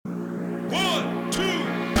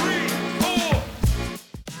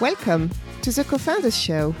Welcome to the Co-Founders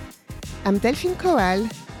Show. I'm Delphine Coal,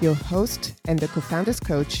 your host and the Co-Founders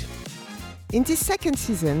Coach. In this second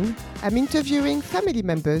season, I'm interviewing family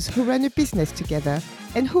members who run a business together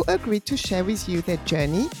and who agreed to share with you their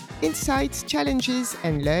journey, insights, challenges,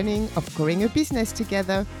 and learning of growing a business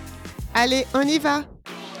together. Allez, on y va!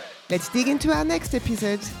 Let's dig into our next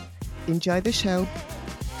episode. Enjoy the show.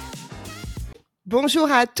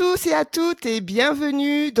 Bonjour à tous et à toutes et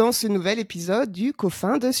bienvenue dans ce nouvel épisode du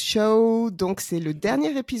Co-Founders Show. Donc, c'est le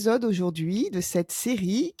dernier épisode aujourd'hui de cette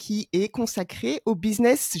série qui est consacrée au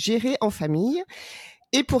business géré en famille.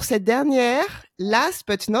 Et pour cette dernière, last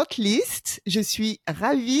but not least, je suis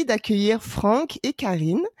ravie d'accueillir Franck et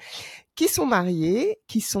Karine qui sont mariés,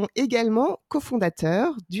 qui sont également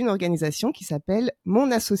cofondateurs d'une organisation qui s'appelle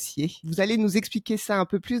Mon Associé. Vous allez nous expliquer ça un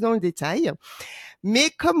peu plus dans le détail.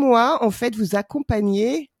 Mais comme moi, en fait, vous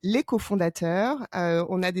accompagnez les cofondateurs.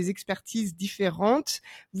 On a des expertises différentes.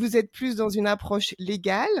 Vous êtes plus dans une approche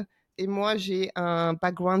légale et moi, j'ai un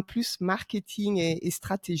background plus marketing et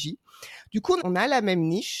stratégie. Du coup, on a la même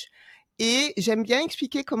niche. Et j'aime bien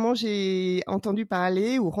expliquer comment j'ai entendu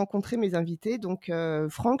parler ou rencontré mes invités. Donc,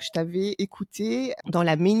 Franck, je t'avais écouté dans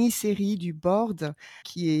la mini-série du Board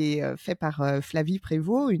qui est fait par Flavie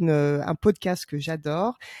Prévost, un podcast que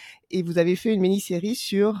j'adore. Et vous avez fait une mini-série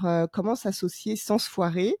sur comment s'associer sans se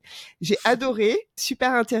foirer. J'ai adoré,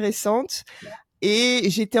 super intéressante. Et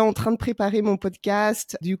j'étais en train de préparer mon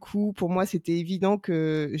podcast. Du coup, pour moi, c'était évident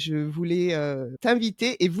que je voulais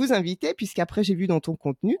t'inviter et vous inviter, puisqu'après, j'ai vu dans ton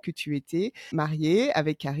contenu que tu étais marié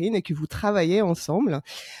avec Karine et que vous travaillez ensemble.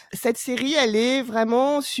 Cette série, elle est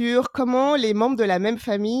vraiment sur comment les membres de la même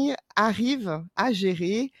famille arrivent à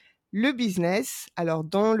gérer le business. Alors,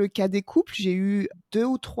 dans le cas des couples, j'ai eu 2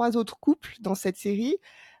 ou 3 autres couples dans cette série.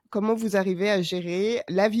 Comment vous arrivez à gérer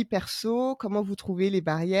la vie perso, comment vous trouvez les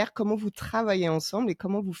barrières, comment vous travaillez ensemble et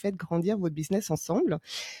comment vous faites grandir votre business ensemble.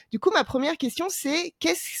 Du coup, ma première question, c'est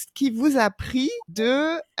qu'est-ce qui vous a pris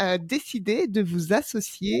de décider de vous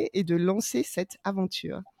associer et de lancer cette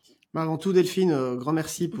aventure? Avant tout, Delphine, grand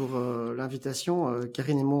merci pour l'invitation.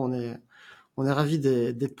 Karine et moi, on est ravis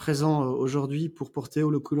d'être présents aujourd'hui pour porter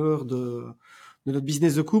haut le couleur de notre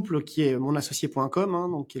business de couple qui est monassocié.com,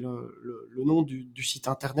 donc qui est le nom du site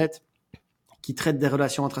internet qui traite des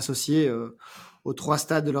relations entre associés aux 3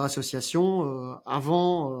 stades de leur association,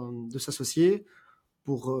 avant de s'associer,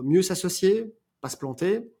 pour mieux s'associer, pas se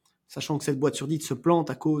planter, sachant que 7 boîtes sur 10 se plantent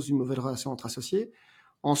à cause d'une mauvaise relation entre associés.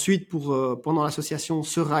 Ensuite, pour pendant l'association,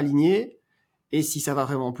 se réaligner, et si ça va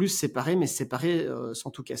vraiment plus, séparer, mais séparer sans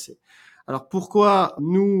tout casser. Alors pourquoi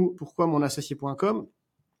monassocié.com?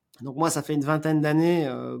 Donc moi, ça fait une 20aine d'années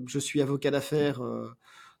que je suis avocat d'affaires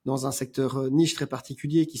dans un secteur niche très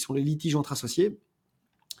particulier qui sont les litiges entre associés.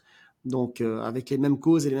 Donc avec les mêmes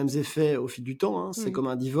causes et les mêmes effets au fil du temps. C'est comme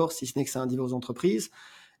un divorce, si ce n'est que c'est un divorce d'entreprise.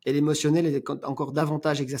 Et l'émotionnel est encore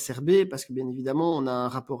davantage exacerbé parce que bien évidemment, on a un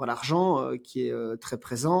rapport à l'argent qui est très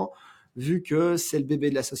présent, vu que c'est le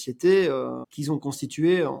bébé de la société qu'ils ont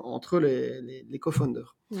constitué entre les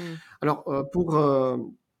co-founders. Alors pour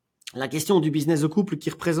la question du business de couple qui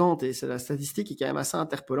représente, et c'est la statistique qui est quand même assez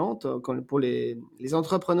interpellante, pour les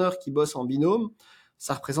entrepreneurs qui bossent en binôme,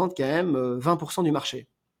 ça représente quand même 20% du marché.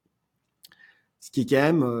 Ce qui est quand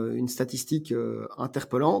même une statistique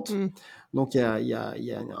interpellante. Donc, il y a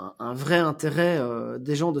un vrai intérêt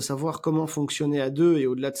des gens de savoir comment fonctionner à deux et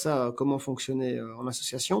au-delà de ça, comment fonctionner en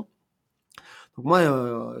association. Donc,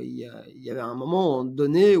 moi, il y avait un moment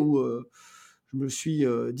donné où je me suis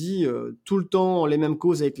dit tout le temps les mêmes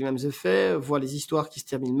causes avec les mêmes effets, voir les histoires qui se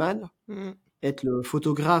terminent mal, être le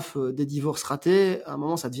photographe des divorces ratés, à un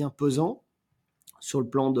moment, ça devient pesant sur le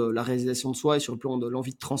plan de la réalisation de soi et sur le plan de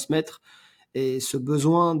l'envie de transmettre. Et ce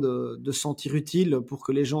besoin de sentir utile pour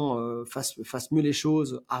que les gens fassent mieux les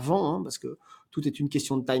choses avant, parce que tout est une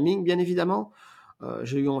question de timing, bien évidemment.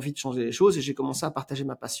 J'ai eu envie de changer les choses et j'ai commencé à partager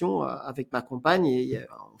ma passion avec ma compagne et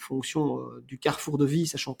en fonction du carrefour de vie,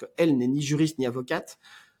 sachant qu'elle n'est ni juriste ni avocate.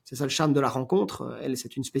 C'est ça le charme de la rencontre. Elle,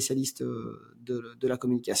 c'est une spécialiste de la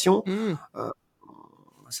communication.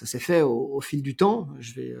 Ça s'est fait au fil du temps.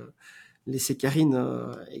 Je vais laisser Karine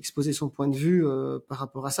exposer son point de vue par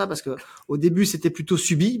rapport à ça, parce que au début c'était plutôt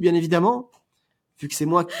subi, bien évidemment, vu que c'est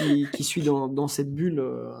moi qui suis dans cette bulle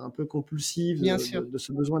un peu compulsive de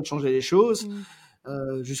ce besoin de changer les choses,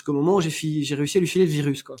 jusqu'au moment où j'ai réussi à lui filer le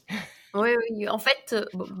virus, quoi. Oui. En fait,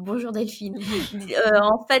 bonjour Delphine.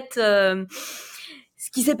 En fait, ce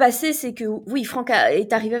qui s'est passé, c'est que oui, Franck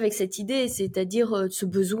est arrivé avec cette idée, c'est-à-dire ce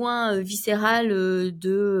besoin viscéral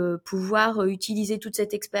de pouvoir utiliser toute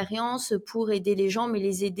cette expérience pour aider les gens, mais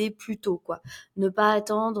les aider plus tôt, quoi. Ne pas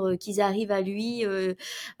attendre qu'ils arrivent à lui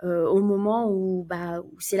au moment où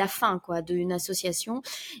c'est la fin, quoi, d'une association.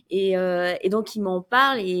 Et donc il m'en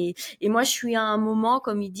parle et moi je suis à un moment,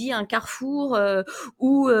 comme il dit, un carrefour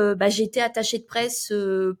où j'étais attachée de presse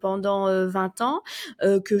pendant 20 ans,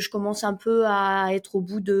 que je commence un peu à être au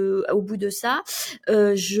bout de ça.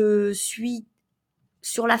 Je suis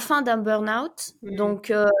sur la fin d'un burn-out,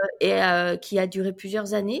 donc qui a duré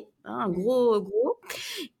plusieurs années, un gros.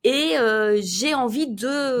 Et j'ai envie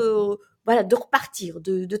de repartir,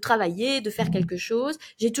 de travailler, de faire quelque chose.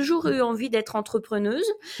 J'ai toujours eu envie d'être entrepreneuse,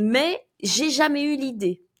 mais j'ai jamais eu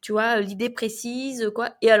l'idée. Tu vois, l'idée précise,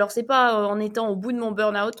 quoi. Et alors, c'est pas en étant au bout de mon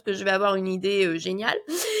burn-out que je vais avoir une idée géniale.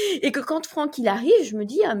 Et que quand Franck, il arrive, je me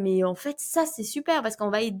dis, ah, mais en fait, ça, c'est super parce qu'on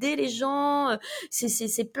va aider les gens.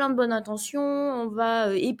 C'est plein de bonnes intentions.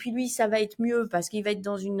 Et puis lui, ça va être mieux parce qu'il va être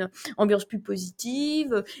dans une ambiance plus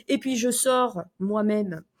positive. Et puis, je sors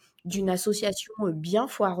moi-même d'une association bien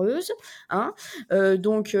foireuse, hein.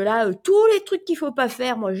 Donc là, tous les trucs qu'il faut pas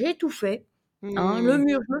faire, moi, j'ai tout fait. Hein, le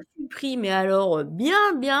mur, je me suis pris, mais alors bien,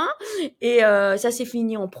 et ça s'est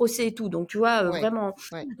fini en procès et tout. Donc tu vois, vraiment.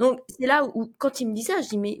 Ouais. Donc c'est là où quand il me dit ça, je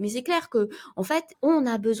dis mais c'est clair que en fait, on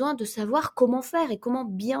a besoin de savoir comment faire et comment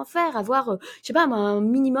bien faire, avoir, je sais pas, un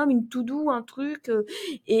minimum, une to-do, un truc.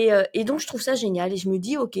 Et donc je trouve ça génial et je me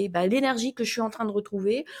dis ok, l'énergie que je suis en train de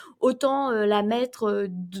retrouver, autant la mettre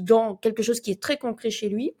dans quelque chose qui est très concret chez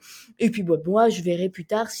lui. Et puis moi, je verrai plus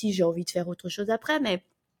tard si j'ai envie de faire autre chose après, mais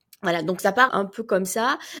voilà, donc ça part un peu comme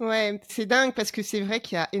ça. Ouais, c'est dingue parce que c'est vrai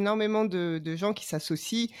qu'il y a énormément de gens qui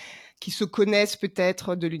s'associent, qui se connaissent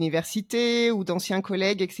peut-être de l'université ou d'anciens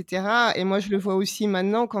collègues, etc. Et moi, je le vois aussi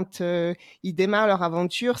maintenant quand ils démarrent leur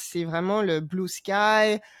aventure, c'est vraiment le blue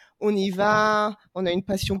sky. On y va, on a une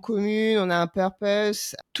passion commune, on a un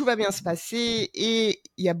purpose, tout va bien se passer et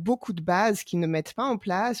il y a beaucoup de bases qu'ils ne mettent pas en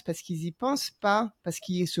place parce qu'ils y pensent pas, parce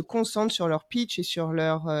qu'ils se concentrent sur leur pitch et sur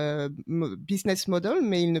leur business model,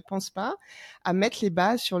 mais ils ne pensent pas à mettre les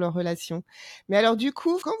bases sur leur relation. Mais alors du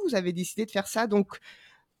coup, quand vous avez décidé de faire ça, donc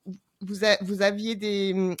vous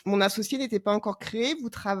aviez mon associé n'était pas encore créé,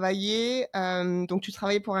 vous travailliez, donc tu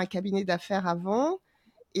travaillais pour un cabinet d'affaires avant.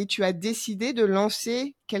 Et tu as décidé de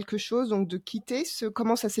lancer quelque chose, donc de quitter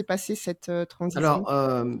comment ça s'est passé cette transition?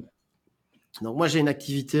 Alors, donc moi j'ai une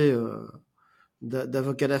activité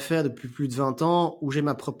d'avocat d'affaires depuis plus de 20 ans où j'ai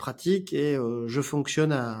ma propre pratique et je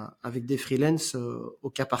fonctionne avec des freelances au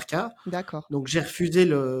cas par cas. D'accord. Donc j'ai refusé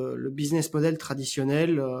le business model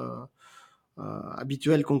traditionnel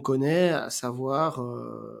habituel qu'on connaît, à savoir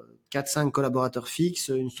 4-5 collaborateurs fixes,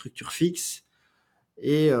 une structure fixe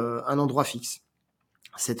et un endroit fixe.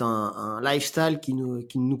 C'est un lifestyle qui ne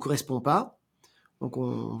nous correspond pas. Donc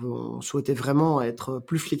on souhaitait vraiment être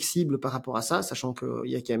plus flexible par rapport à ça, sachant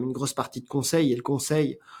qu'il y a quand même une grosse partie de conseil, et le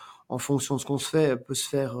conseil, en fonction de ce qu'on se fait, peut se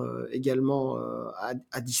faire également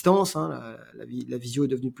à distance. Hein. La visio est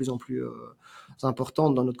devenue de plus en plus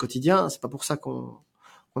importante dans notre quotidien. C'est pas pour ça qu'on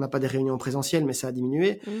n'a pas des réunions présentielles, mais ça a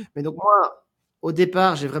diminué. Mais donc moi, au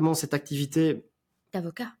départ, j'ai vraiment cette activité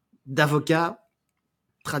d'avocat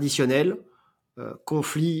traditionnel,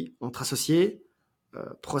 conflit entre associés,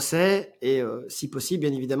 procès et, si possible,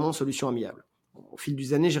 bien évidemment, solution amiable. Au fil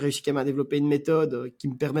des années, j'ai réussi quand même à développer une méthode qui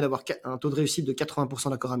me permet d'avoir un taux de réussite de 80%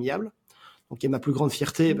 d'accords amiables, donc qui est ma plus grande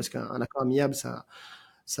fierté, parce qu'un accord amiable, ça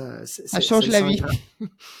change la vie.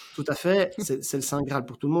 Tout à fait, c'est le saint graal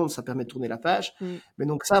pour tout le monde, ça permet de tourner la page. Mais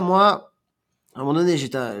donc ça, moi, à un moment donné,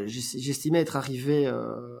 j'estimais être arrivé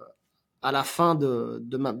à la fin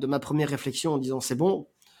de ma première réflexion en disant c'est bon,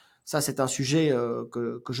 ça c'est un sujet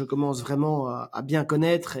que je commence vraiment à bien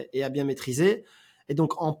connaître et à bien maîtriser. Et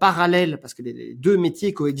donc en parallèle, parce que les deux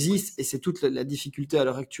métiers coexistent et c'est toute la difficulté à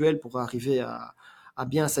l'heure actuelle pour arriver à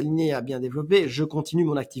bien s'aligner, à bien développer, je continue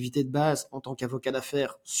mon activité de base en tant qu'avocat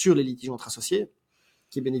d'affaires sur les litiges entre associés,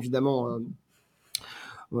 qui est bien évidemment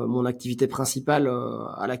mon activité principale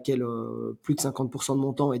à laquelle plus de 50% de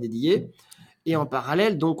mon temps est dédié. Et en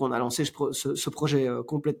parallèle, donc, on a lancé ce projet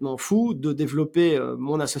complètement fou de développer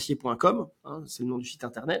monassocié.com, hein, c'est le nom du site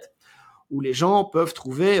internet, où les gens peuvent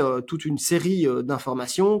trouver toute une série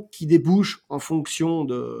d'informations qui débouchent en fonction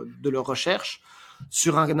de leur recherche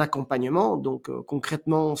sur un accompagnement. Donc,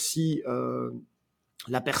 concrètement, si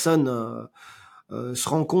la personne se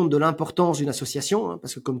rend compte de l'importance d'une association, hein,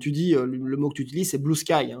 parce que comme tu dis, le mot que tu utilises, c'est blue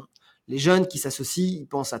sky. Hein. Les jeunes qui s'associent, ils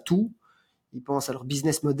pensent à tout. Ils pensent à leur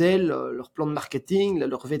business model, leur plan de marketing,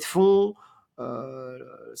 leur levée de fonds,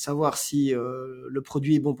 savoir si le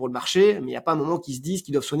produit est bon pour le marché, mais il n'y a pas un moment qu'ils se disent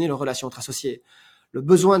qu'ils doivent soigner leur relation entre associés. Le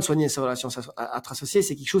besoin de soigner sa relation entre associés,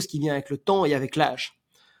 c'est quelque chose qui vient avec le temps et avec l'âge.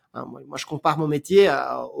 Hein, moi, je compare mon métier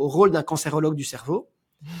au rôle d'un cancérologue du cerveau,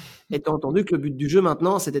 étant entendu que le but du jeu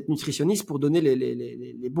maintenant, c'est d'être nutritionniste pour donner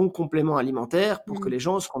les bons compléments alimentaires pour que les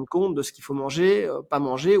gens se rendent compte de ce qu'il faut manger, pas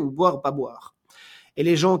manger, ou boire ou pas boire. Et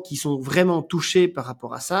les gens qui sont vraiment touchés par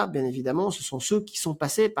rapport à ça, bien évidemment, ce sont ceux qui sont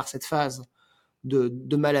passés par cette phase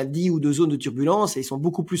de maladie ou de zone de turbulence, et ils sont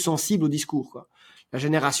beaucoup plus sensibles au discours, quoi. La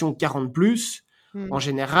génération 40+, en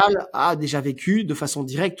général, a déjà vécu de façon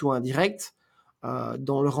directe ou indirecte,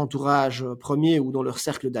 dans leur entourage premier ou dans leur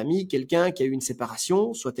cercle d'amis, quelqu'un qui a eu une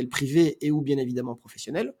séparation, soit-elle privée et ou bien évidemment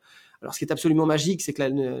professionnelle. Alors, ce qui est absolument magique, c'est que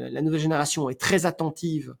la nouvelle génération est très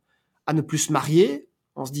attentive à ne plus se marier,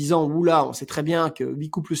 en se disant, oula, on sait très bien que 8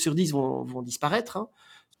 couples sur 10 vont disparaître. Hein.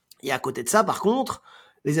 Et à côté de ça, par contre,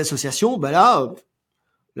 les associations, là,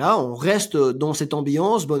 on reste dans cette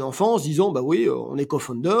ambiance bon enfant, en se disant, bah oui, on est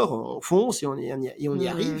co-founder, on fonce et on y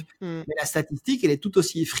arrive. Mais la statistique, elle est tout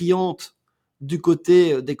aussi effrayante du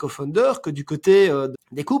côté des co-founders que du côté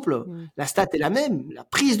des couples. La stat est la même. La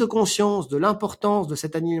prise de conscience de l'importance de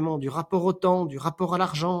cet alignement, du rapport au temps, du rapport à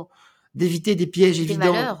l'argent, d'éviter des pièges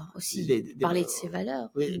évidents. Des valeurs aussi. Parler de ses valeurs.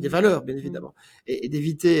 Oui, des valeurs, bien évidemment. Et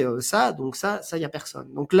d'éviter ça. Donc ça, il y a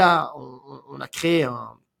personne. Donc là, on a créé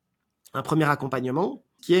un premier accompagnement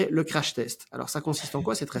qui est le crash test. Alors, ça consiste en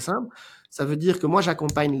quoi? C'est très simple. Ça veut dire que moi,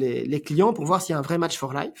 j'accompagne les clients pour voir s'il y a un vrai match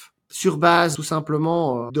for life, sur base tout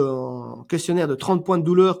simplement d'un questionnaire de 30 points de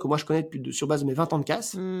douleur que moi, je connais sur base de mes 20 ans de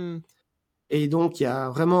casse. Et donc, il y a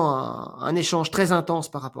vraiment un échange très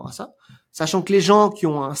intense par rapport à ça. Sachant que les gens qui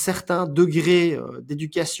ont un certain degré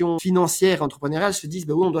d'éducation financière et entrepreneuriale se disent,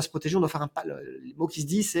 bah oui, on doit se protéger, on doit faire le mot qui se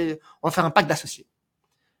dit, c'est, on va faire un pacte d'associés.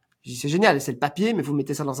 Je dis, c'est génial, c'est le papier, mais vous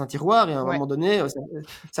mettez ça dans un tiroir et à un moment donné,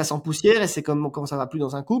 ça s'empoussière et c'est comme quand ça va plus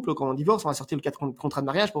dans un couple, quand on divorce, on va sortir le contrat de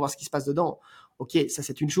mariage pour voir ce qui se passe dedans. Ok, ça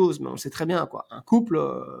c'est une chose, mais on le sait très bien, quoi. Un couple,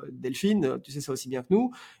 Delphine, tu sais ça aussi bien que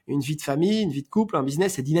nous, une vie de famille, une vie de couple, un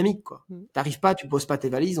business, c'est dynamique, quoi. T'arrives pas, tu poses pas tes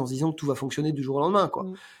valises en se disant que tout va fonctionner du jour au lendemain, quoi.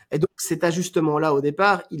 Et donc cet ajustement-là au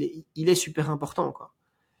départ, il est super important, quoi.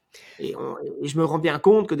 Et je me rends bien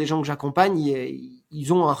compte que des gens que j'accompagne,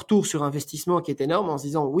 ils ont un retour sur investissement qui est énorme en se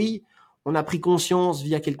disant oui, on a pris conscience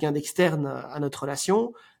via quelqu'un d'externe à notre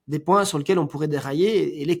relation des points sur lesquels on pourrait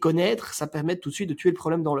dérailler et les connaître, ça permet tout de suite de tuer le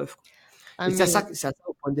problème dans l'œuf. Et c'est ça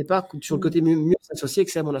au point de départ sur le côté mieux s'associer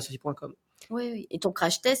que c'est à monassocié.com. Oui. Et ton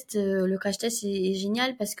crash test, le crash test est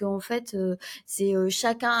génial parce qu'en fait, c'est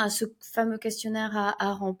chacun a ce fameux questionnaire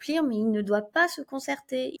à remplir, mais il ne doit pas se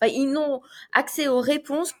concerter. Enfin, ils n'ont accès aux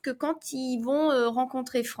réponses que quand ils vont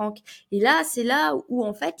rencontrer Franck. Et là, c'est là où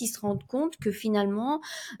en fait, ils se rendent compte que finalement,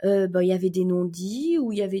 il y avait des non-dits,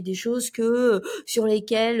 ou il y avait des choses sur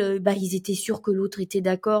lesquelles ils étaient sûrs que l'autre était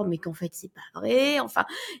d'accord, mais qu'en fait, c'est pas vrai. Enfin,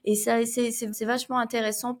 et ça, c'est vachement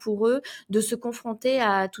intéressant pour eux de se confronter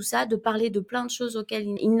à tout ça, de parler de plein de choses auxquelles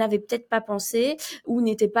ils n'avaient peut-être pas pensé ou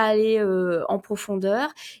n'étaient pas allés en profondeur.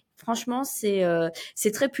 Franchement,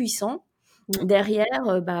 c'est très puissant.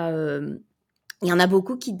 Derrière, il y en a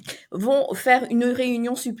beaucoup qui vont faire une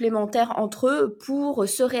réunion supplémentaire entre eux pour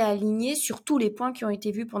se réaligner sur tous les points qui ont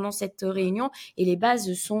été vus pendant cette réunion, et les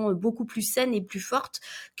bases sont beaucoup plus saines et plus fortes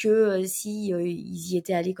que si ils y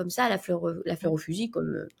étaient allés comme ça, la fleur au fusil,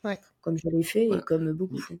 comme je l'ai fait et comme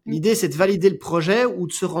beaucoup font. L'idée, c'est de valider le projet ou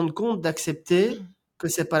de se rendre compte, d'accepter que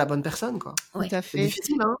c'est pas la bonne personne, quoi. Tout à fait. C'est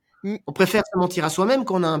difficile, hein. On préfère se mentir à soi-même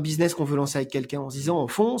quand on a un business qu'on veut lancer avec quelqu'un en se disant on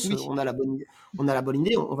fonce, on a la bonne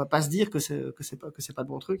idée, on va pas se dire que c'est pas le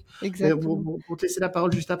bon truc. Exactement. Pour te laisser la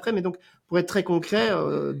parole juste après, mais donc pour être très concret,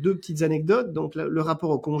 deux petites anecdotes. Donc le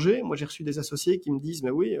rapport au congé, moi j'ai reçu des associés qui me disent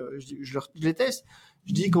mais oui, je les teste.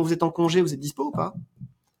 Je dis quand vous êtes en congé, vous êtes dispo ou pas?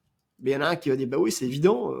 Mais il y en a un qui va dire bah oui, c'est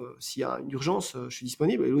évident, s'il y a une urgence, je suis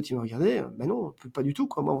disponible. Et l'autre il me regardait, bah non, pas du tout,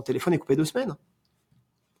 quoi. Moi mon téléphone est coupé 2 semaines.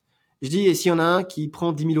 Je dis, et s'il y en a un qui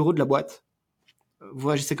prend 10 000 euros de la boîte, vous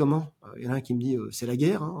réagissez comment? Il y en a un qui me dit, c'est la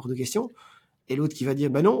guerre, hors de question. Et l'autre qui va dire,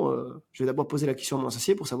 bah non, je vais d'abord poser la question à mon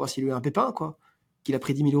associé pour savoir s'il lui a un pépin, quoi, qu'il a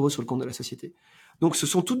pris 10 000 euros sur le compte de la société. Donc, ce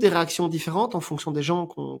sont toutes des réactions différentes en fonction des gens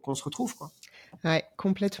qu'on se retrouve, quoi. Ouais,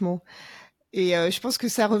 complètement. Et je pense que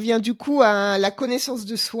ça revient du coup à la connaissance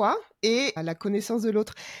de soi et à la connaissance de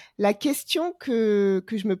l'autre. La question que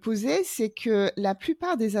je me posais, c'est que la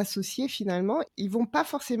plupart des associés, finalement, ils vont pas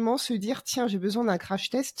forcément se dire « Tiens, j'ai besoin d'un crash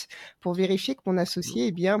test pour vérifier que mon associé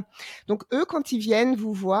est bien. » Donc, eux, quand ils viennent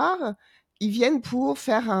vous voir, ils viennent pour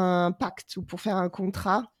faire un pacte ou pour faire un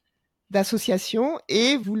contrat d'association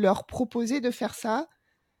et vous leur proposez de faire ça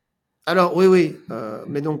Alors oui,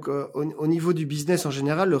 mais donc au niveau du business en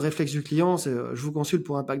général, le réflexe du client, c'est je vous consulte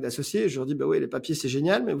pour un pack d'associés, je leur dis bah oui, les papiers c'est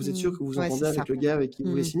génial, mais vous êtes sûr que vous Ouais, c'est entendez ça. avec le gars avec qui vous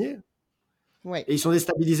voulez signer? Ouais. Et ils sont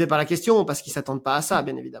déstabilisés par la question parce qu'ils s'attendent pas à ça,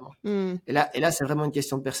 bien évidemment. Mm. Et là, c'est vraiment une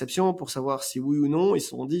question de perception pour savoir si oui ou non ils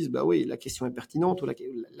se disent bah oui, la question est pertinente ou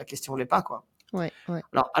la question l'est pas, quoi. Ouais.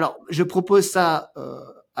 Alors, je propose ça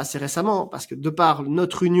assez récemment parce que de par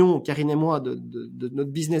notre union, Karine et moi, de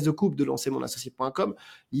notre business de couple, de lancer monassocié.com,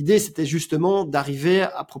 l'idée c'était justement d'arriver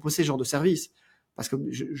à proposer ce genre de service. Parce que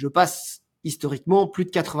je passe historiquement plus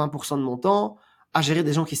de 80% de mon temps à gérer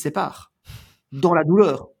des gens qui se séparent, dans la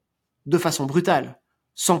douleur, de façon brutale,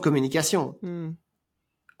 sans communication,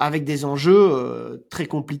 avec des enjeux très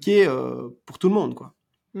compliqués pour tout le monde, quoi.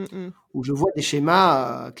 Où je vois des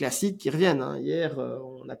schémas classiques qui reviennent. Hein. Hier,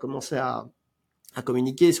 on a commencé à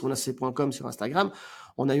communiquer sur monassocié.com, sur Instagram.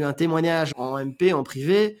 On a eu un témoignage en MP, en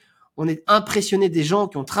privé. On est impressionné des gens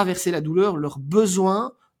qui ont traversé la douleur, leur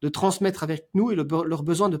besoin de transmettre avec nous et leur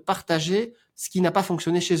besoin de partager ce qui n'a pas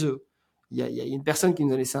fonctionné chez eux. Il y a une personne qui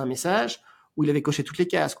nous a laissé un message où il avait coché toutes les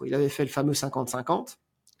cases, quoi. Il avait fait le fameux 50-50.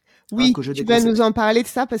 Oui, Que je tu vas déconseille. nous en parler de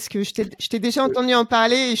ça parce que je t'ai déjà entendu en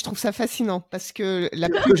parler et je trouve ça fascinant parce que la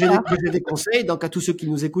que je plupart... déconseille. Donc à tous ceux qui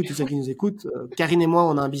nous écoutent, Karine et moi,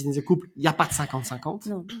 on a un business de couple. Il n'y a pas de 50-50.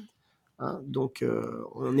 Non. Hein, donc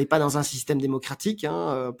on n'est pas dans un système démocratique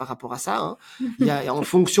par rapport à ça. Hein. Il y a, en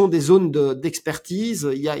fonction des zones d'expertise,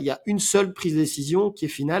 il y a une seule prise de décision qui est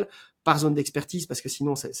finale par zone d'expertise parce que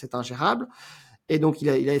sinon c'est ingérable. Et donc il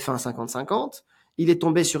avait fait un 50-50. Il est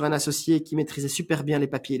tombé sur un associé qui maîtrisait super bien les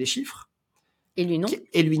papiers et les chiffres. Et lui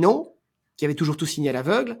non. Qui avait toujours tout signé à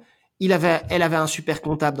l'aveugle. Elle avait un super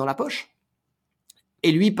comptable dans la poche.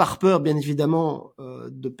 Et lui, par peur, bien évidemment,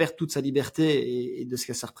 de perdre toute sa liberté et de ce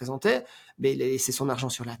que ça représentait, mais il a laissé son argent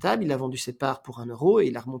sur la table, il a vendu ses parts pour 1 euro et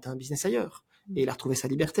il a remonté un business ailleurs. Et il a retrouvé sa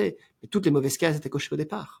liberté. Mais toutes les mauvaises cases étaient cochées au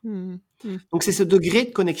départ. Donc c'est ce degré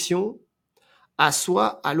de connexion à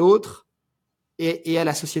soi, à l'autre et à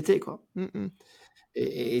la société, quoi.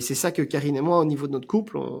 Et c'est ça que Karine et moi, au niveau de notre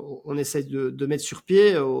couple, on essaie de mettre sur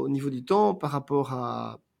pied au niveau du temps par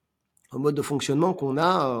rapport au mode de fonctionnement qu'on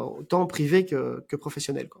a, autant privé que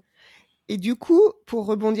professionnel, quoi. Et du coup, pour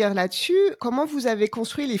rebondir là-dessus, comment vous avez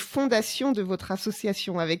construit les fondations de votre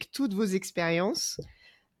association avec toutes vos expériences?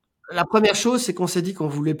 La première chose, c'est qu'on s'est dit qu'on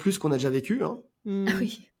voulait plus qu'on a déjà vécu. Hein.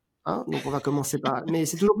 Oui. Hein, donc on va commencer par. Mais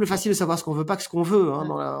c'est toujours plus facile de savoir ce qu'on veut pas que ce qu'on veut hein,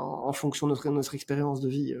 en fonction de notre expérience de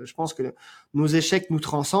vie. Je pense que nos échecs nous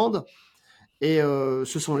transcendent et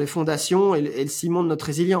ce sont les fondations et le ciment de notre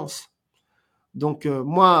résilience. Donc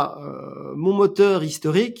moi, mon moteur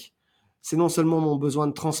historique, c'est non seulement mon besoin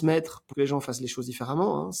de transmettre pour que les gens fassent les choses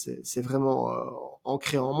différemment, hein, c'est vraiment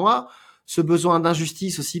ancré en moi. Ce besoin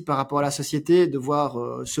d'injustice aussi par rapport à la société, de voir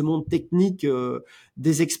ce monde technique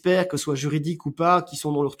des experts, que ce soit juridiques ou pas, qui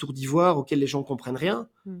sont dans leur tour d'ivoire, auxquels les gens comprennent rien.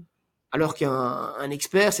 Alors qu'un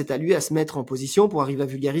expert, c'est à lui à se mettre en position pour arriver à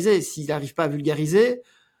vulgariser. S'il n'arrive pas à vulgariser,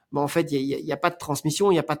 en fait, il y a pas de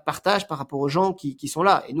transmission, il y a pas de partage par rapport aux gens qui sont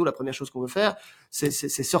là. Et nous, la première chose qu'on veut faire, c'est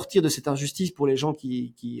sortir de cette injustice pour les gens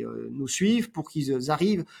qui nous suivent, pour qu'ils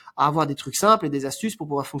arrivent à avoir des trucs simples et des astuces pour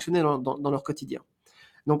pouvoir fonctionner dans leur quotidien.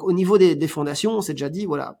 Donc, au niveau des fondations, on s'est déjà dit,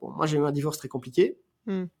 voilà, bon, moi j'ai eu un divorce très compliqué.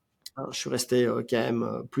 Je suis resté quand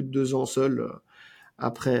même plus de 2 ans seul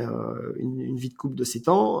après une vie de couple de 7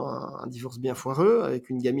 ans, un divorce bien foireux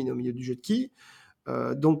avec une gamine au milieu du jeu de quilles.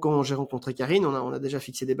 Donc quand j'ai rencontré Karine, on a déjà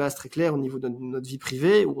fixé des bases très claires au niveau de notre vie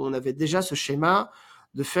privée où on avait déjà ce schéma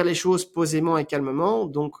de faire les choses posément et calmement.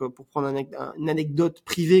 Donc pour prendre une anecdote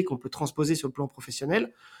privée qu'on peut transposer sur le plan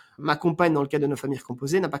professionnel, ma compagne dans le cadre de nos familles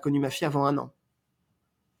recomposées n'a pas connu ma fille avant 1 an.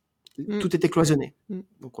 Tout était cloisonné.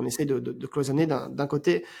 Donc on essaie de cloisonner d'un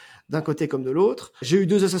côté comme de l'autre. J'ai eu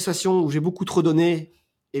 2 associations où j'ai beaucoup trop donné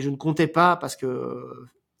et je ne comptais pas parce que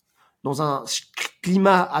dans un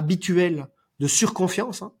climat habituel de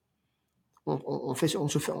surconfiance, hein, on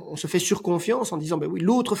se fait surconfiance en disant ben oui,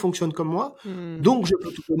 l'autre fonctionne comme moi, donc je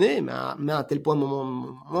peux tout donner, mais à tel point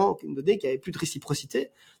moment donné qu'il n'y avait plus de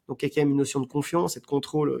réciprocité. Donc il y a quand même une notion de confiance et de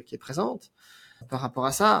contrôle qui est présente par rapport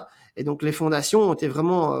à ça. Et donc les fondations ont été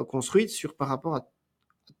vraiment construites par rapport à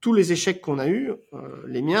tous les échecs qu'on a eus,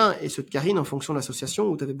 les miens et ceux de Karine en fonction de l'association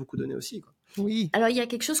où tu avais beaucoup donné aussi, quoi. Oui. Alors, il y a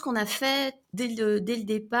quelque chose qu'on a fait dès le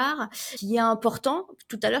départ qui est important.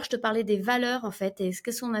 Tout à l'heure, je te parlais des valeurs, en fait. Et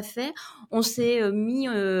qu'est-ce qu'on a fait? On s'est mis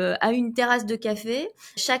à une terrasse de café.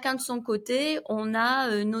 Chacun de son côté, on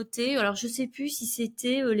a noté, alors je sais plus si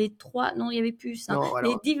c'était les 3, non, il y avait plus, hein, Non,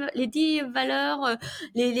 alors, les 10 valeurs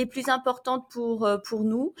les plus importantes pour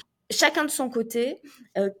nous. Chacun de son côté,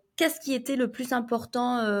 qu'est-ce qui était le plus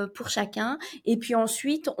important pour chacun. Et puis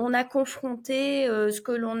ensuite, on a confronté ce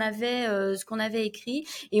qu'on avait écrit.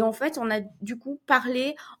 Et en fait, on a du coup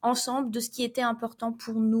parlé ensemble de ce qui était important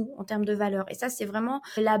pour nous en termes de valeurs. Et ça, c'est vraiment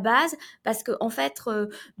la base, parce que en fait,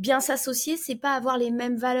 bien s'associer, c'est pas avoir les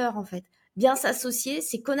mêmes valeurs en fait. Bien s'associer,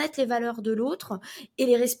 c'est connaître les valeurs de l'autre et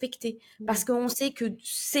les respecter. Parce qu'on sait que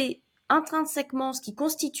c'est intrinsèquement ce qui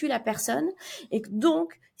constitue la personne, et que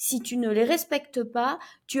donc, si tu ne les respectes pas,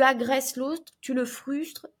 tu agresses l'autre, tu le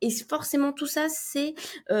frustres, et forcément tout ça, c'est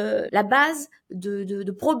la base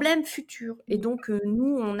de problèmes futurs. Et donc,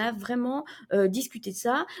 nous, on a vraiment discuté de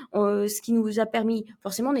ça, ce qui nous a permis,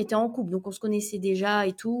 forcément, on était en couple, donc on se connaissait déjà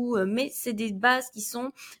et tout, mais c'est des bases qui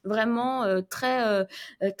sont vraiment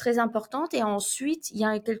très importantes. Et ensuite, il y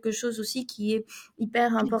a quelque chose aussi qui est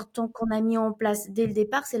hyper important qu'on a mis en place dès le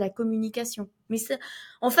départ, c'est la communication. Mais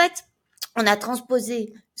en fait, on a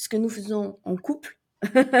transposé ce que nous faisons en couple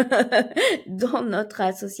dans notre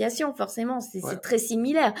association. Forcément, c'est très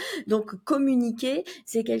similaire. Donc, communiquer,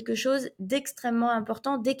 c'est quelque chose d'extrêmement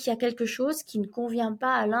important. Dès qu'il y a quelque chose qui ne convient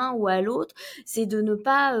pas à l'un ou à l'autre, c'est de ne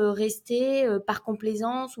pas rester par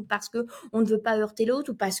complaisance, ou parce que on ne veut pas heurter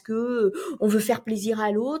l'autre, ou parce que on veut faire plaisir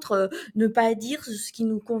à l'autre, ne pas dire ce qui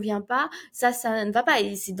nous convient pas. Ça ne va pas.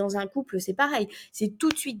 Et c'est dans un couple, c'est pareil. C'est tout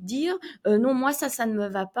de suite dire non, moi ça ne me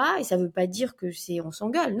va pas. Et ça veut pas dire que on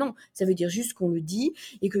s'engueule. Non, ça veut dire juste qu'on le dit,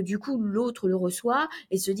 et que du coup l'autre le reçoit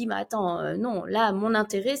et se dit attends, non, là mon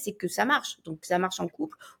intérêt c'est que ça marche, donc ça marche en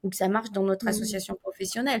couple ou que ça marche dans notre association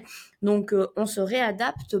professionnelle. Donc on se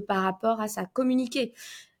réadapte par rapport à ça. Communiquer,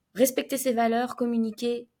 respecter ses valeurs,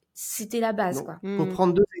 communiquer, c'était la base. Donc, quoi. Pour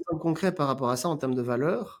prendre 2 exemples concrets par rapport à ça en termes de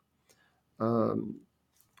valeurs, ou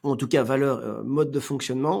en tout cas valeurs, mode de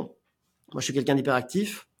fonctionnement, moi je suis quelqu'un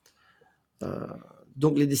d'hyperactif,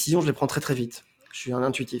 donc les décisions je les prends très très vite. Je suis un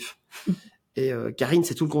intuitif. Et Karine,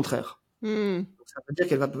 c'est tout le contraire. Donc, ça veut dire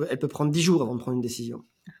qu'elle peut prendre 10 jours avant de prendre une décision.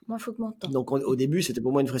 Moi, il faut que mon temps. Donc au début, c'était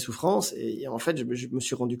pour moi une vraie souffrance. Et en fait, je me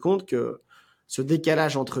suis rendu compte que ce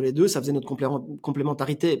décalage entre les deux, ça faisait notre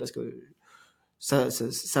complémentarité. Parce que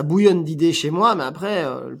ça bouillonne d'idées chez moi. Mais après,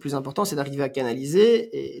 le plus important, c'est d'arriver à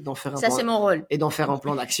canaliser et d'en faire ça, c'est mon rôle. Et d'en faire un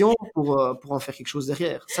plan d'action pour en faire quelque chose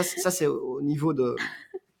derrière. Ça c'est au niveau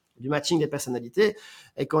du matching des personnalités.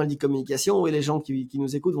 Et quand elle dit communication, les gens qui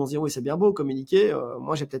nous écoutent vont se dire oui, c'est bien beau communiquer,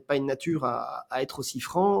 moi j'ai peut-être pas une nature à être aussi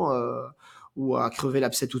franc ou à crever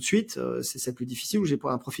l'abcès tout de suite, c'est plus difficile, ou j'ai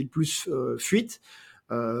pas un profil plus fuite.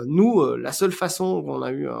 Nous, la seule façon qu'on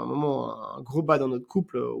a eu à un moment un gros bas dans notre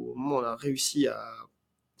couple, au moment où on a réussi à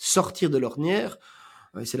sortir de l'ornière,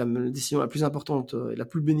 et c'est la décision la plus importante et la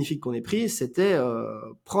plus bénéfique qu'on ait prise, c'était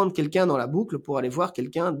prendre quelqu'un dans la boucle pour aller voir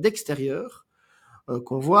quelqu'un d'extérieur,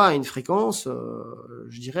 qu'on voit à une fréquence,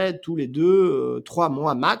 je dirais, tous les 2-3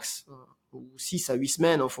 mois max, ou 6 à 8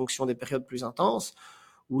 semaines en fonction des périodes plus intenses,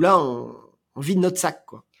 où là, on vide notre sac,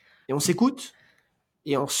 quoi. Et on s'écoute,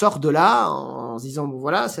 et on sort de là en se disant, bon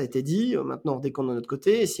voilà, ça a été dit, maintenant on redécompte de notre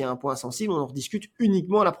côté, et s'il y a un point sensible, on en rediscute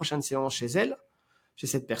uniquement à la prochaine séance chez elle, chez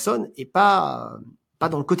cette personne, et pas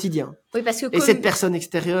dans le quotidien. Oui, parce que et cette personne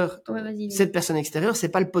extérieure, c'est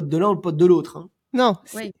pas le pote de l'un ou le pote de l'autre. Hein. Non,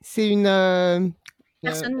 c'est une...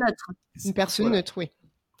 personne neutre. Une personne neutre, oui.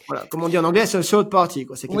 Voilà, comme on dit en anglais, c'est un third party,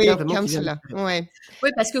 quoi. C'est quelqu'un vraiment qui vient là. Ouais. Oui,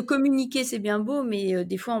 parce que communiquer, c'est bien beau, mais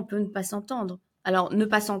des fois, on peut ne pas s'entendre. Alors, ne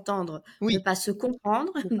pas s'entendre, ne pas se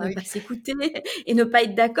comprendre, ne pas s'écouter et ne pas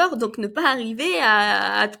être d'accord, donc ne pas arriver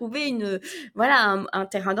à trouver un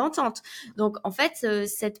terrain d'entente. Donc, en fait,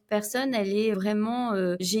 cette personne, elle est vraiment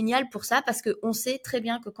géniale pour ça, parce que on sait très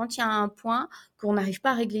bien que quand il y a un point qu'on n'arrive pas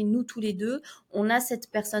à régler nous tous les deux, on a cette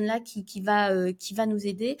personne-là qui va nous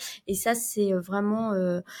aider, et ça, c'est vraiment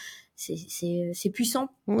c'est puissant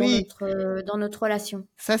dans notre relation.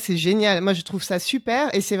 Ça, c'est génial. Moi, je trouve ça super.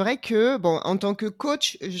 Et c'est vrai que, en tant que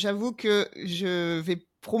coach, j'avoue que je vais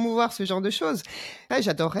promouvoir ce genre de choses. Là,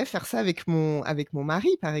 j'adorerais faire ça avec mon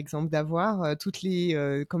mari, par exemple, d'avoir toutes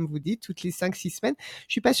les, comme vous dites, toutes les 5-6 semaines.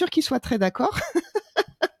 Je suis pas sûre qu'il soit très d'accord.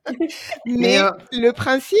 Mais le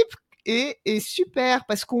principe est super,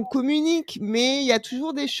 parce qu'on communique, mais il y a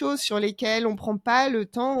toujours des choses sur lesquelles on prend pas le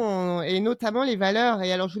temps, et notamment les valeurs.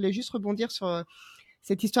 Et alors, je voulais juste rebondir sur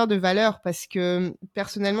cette histoire de valeurs, parce que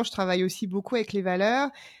personnellement, je travaille aussi beaucoup avec les valeurs.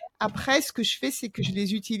 Après, ce que je fais, c'est que je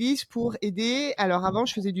les utilise pour aider. Alors avant,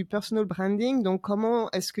 je faisais du personal branding, donc comment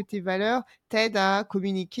est-ce que tes valeurs t'aident à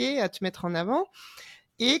communiquer, à te mettre en avant?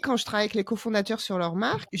 Et quand je travaille avec les cofondateurs sur leur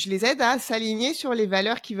marque, je les aide à s'aligner sur les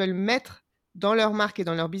valeurs qu'ils veulent mettre dans leur marque et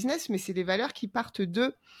dans leur business, mais c'est des valeurs qui partent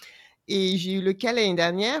d'eux. Et j'ai eu le cas l'année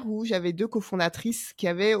dernière où j'avais 2 cofondatrices qui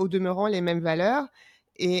avaient au demeurant les mêmes valeurs.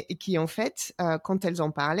 et qui, en fait, quand elles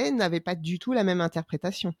en parlaient, n'avaient pas du tout la même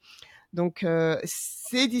interprétation. Donc,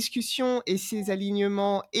 ces discussions et ces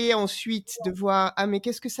alignements, et ensuite de voir, ah, mais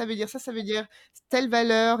qu'est-ce que ça veut dire? Ça veut dire telle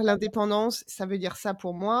valeur, l'indépendance, ça veut dire ça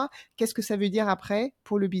pour moi. Qu'est-ce que ça veut dire après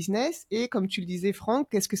pour le business? Et comme tu le disais, Franck,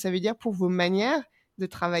 qu'est-ce que ça veut dire pour vos manières de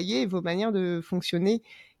travailler et vos manières de fonctionner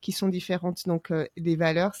qui sont différentes? Donc, les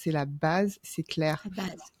valeurs, c'est la base, c'est clair. La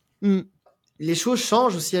base. Les choses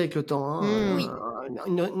changent aussi avec le temps. Oui.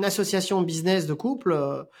 Une association business de couple,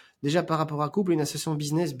 déjà par rapport à couple, une association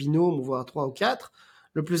business binôme, voire 3 ou 4,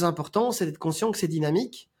 le plus important, c'est d'être conscient que c'est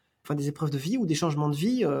dynamique. Enfin, des épreuves de vie ou des changements de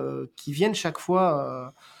vie qui viennent chaque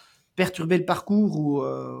fois perturber le parcours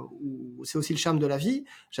ou c'est aussi le charme de la vie.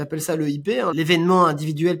 J'appelle ça le IP, l'événement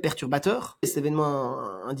individuel perturbateur. Et cet événement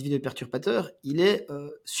individuel perturbateur, il est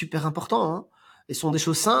super important. Et ce sont des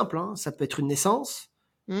choses simples. Ça peut être une naissance,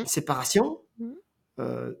 une séparation,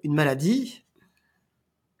 une maladie,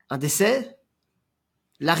 un décès,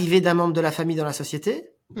 l'arrivée d'un membre de la famille dans la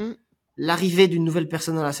société, l'arrivée d'une nouvelle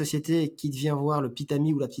personne dans la société qui devient voir le petit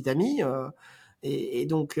ami ou la petite amie, et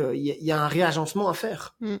donc il y a un réagencement à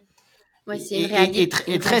faire. Ouais, et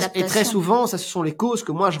très souvent, ça, ce sont les causes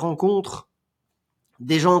que moi je rencontre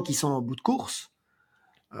des gens qui sont en bout de course.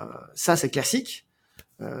 Ça, c'est classique.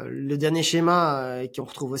 Le dernier schéma qu'on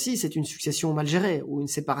retrouve aussi, c'est une succession mal gérée ou une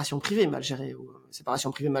séparation privée mal gérée. Ou une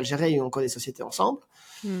séparation privée mal gérée, et encore des sociétés ensemble.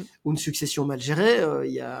 Ou une succession mal gérée,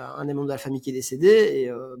 il y a un des membres de la famille qui est décédé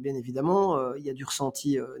et bien évidemment, il y a du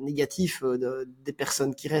ressenti négatif des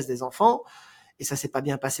personnes qui restent, des enfants. Et ça s'est pas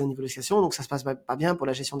bien passé au niveau de l'éducation, donc ça se passe pas bien pour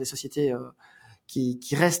la gestion des sociétés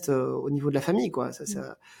qui restent au niveau de la famille, quoi.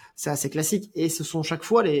 C'est assez classique. Et ce sont chaque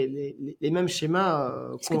fois les mêmes schémas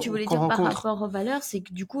Ce que tu voulais dire par rapport aux valeurs, c'est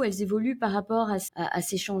que du coup, elles évoluent par rapport à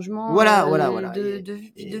ces changements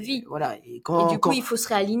de vie. Voilà. Et du coup, il faut se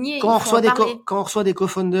réaligner. Quand on reçoit des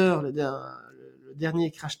co-founders, le dernier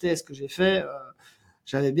crash test que j'ai fait,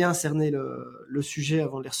 j'avais bien cerné le sujet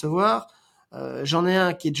avant de les recevoir. J'en ai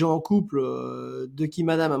un qui est déjà en couple, de qui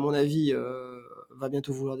madame, à mon avis, va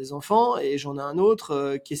bientôt vouloir des enfants, et j'en ai un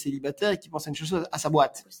autre qui est célibataire et qui pense à une chose, à sa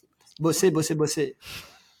boîte. Bosser.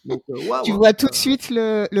 Donc, tu vois tout de suite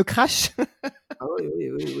le crash. Ah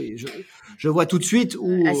oui. Je vois tout de suite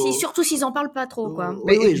où. Surtout s'ils en parlent pas trop, quoi.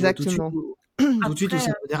 Oui, exactement. Tout de suite où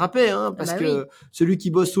ça peut déraper, parce que celui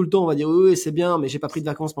qui bosse tout le temps, on va dire oui, c'est bien, mais j'ai pas pris de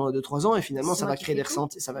vacances pendant 2-3 ans, et finalement ça va créer des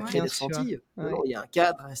ressentis, Non, il y a un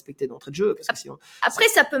cadre à respecter d'entrée de jeu, parce que sinon. Après,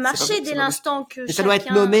 ça peut marcher dès l'instant que chacun. Ça doit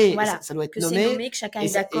être nommé. Voilà. Ça doit être que nommé. C'est nommé, que chacun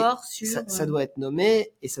est d'accord sur. Ça doit être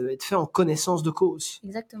nommé et ça doit être fait en connaissance de cause.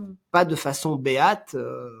 Exactement. Pas de façon béate,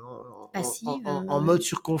 passive, en mode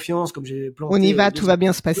surconfiance, comme j'ai planté. On y va, tout va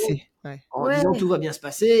bien se passer. En disant tout va bien se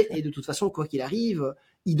passer, et de toute façon, quoi qu'il arrive,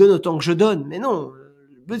 il donne autant que je donne. Mais non,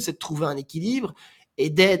 le but, c'est de trouver un équilibre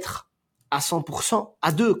et d'être à 100%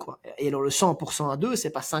 à deux, quoi. Et alors, le 100% à deux,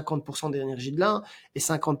 c'est pas 50% d'énergie de l'un et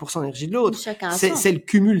 50% d'énergie de l'autre. C'est le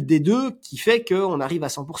cumul des deux qui fait qu'on arrive à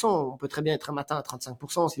 100%. On peut très bien être un matin à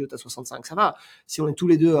 35%, si l'autre à 65%, ça va. Si on est tous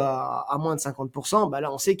les deux à moins de 50%, bah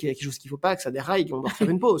là, on sait qu'il y a quelque chose qu'il faut pas, que ça déraille, qu'on doit faire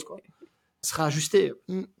une pause, quoi. Ça sera ajusté.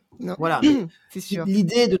 Non. Voilà. C'est sûr.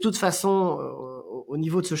 L'idée, de toute façon, au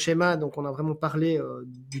niveau de ce schéma, donc on a vraiment parlé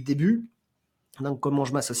du début, donc comment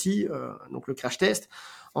je m'associe, donc le crash test.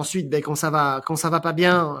 Ensuite, quand ça va pas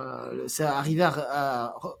bien, c'est arriver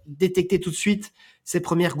à détecter tout de suite ces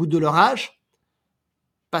premières gouttes de l'orage,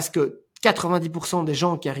 parce que 90% des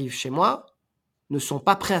gens qui arrivent chez moi ne sont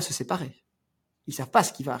pas prêts à se séparer. Ils savent pas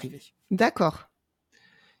ce qui va arriver. D'accord.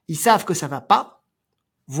 Ils savent que ça va pas,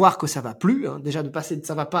 voire que ça va plus. Déjà de passer de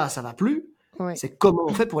ça va pas à ça va plus. Ouais. C'est comment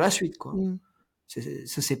on fait pour la suite, quoi.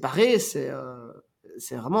 Se séparer, c'est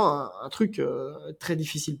vraiment un truc très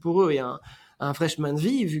difficile pour eux, et un vrai chemin de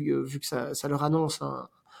vie, vu que ça leur annonce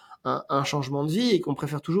un changement de vie, et qu'on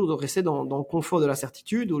préfère toujours de rester dans le confort de la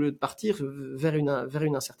certitude au lieu de partir vers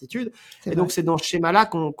une incertitude. Donc c'est dans ce schéma-là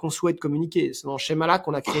qu'on souhaite communiquer. C'est dans ce schéma-là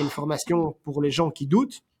qu'on a créé une formation pour les gens qui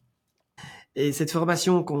doutent. Et cette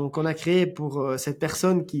formation qu'on a créée pour cette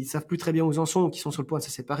personne qui savent plus très bien où ils en sont, qui sont sur le point de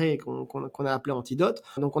se séparer, qu'on a appelé Antidote.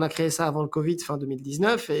 Donc on a créé ça avant le Covid, fin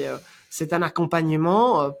 2019, et c'est un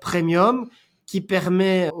accompagnement premium qui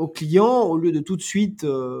permet aux clients, au lieu de tout de suite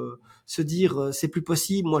se dire c'est plus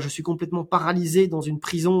possible, moi je suis complètement paralysé dans une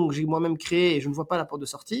prison que j'ai moi-même créée et je ne vois pas la porte de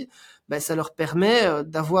sortie, ça leur permet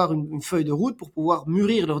d'avoir une feuille de route pour pouvoir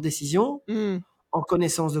mûrir leurs décisions. En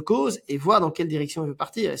connaissance de cause, et voir dans quelle direction il veut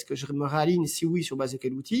partir. Est-ce que je me réaligne, si oui, sur base de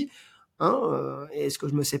quel outil, et est-ce que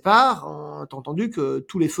je me sépare, en entendu que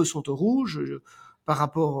tous les feux sont au rouge, par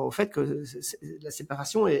rapport au fait que la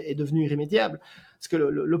séparation est devenue irrémédiable. Parce que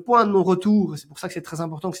le point de non-retour, c'est pour ça que c'est très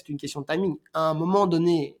important que c'est une question de timing. À un moment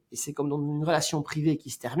donné, et c'est comme dans une relation privée qui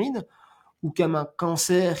se termine, ou comme un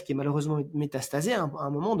cancer qui est malheureusement métastasé, à un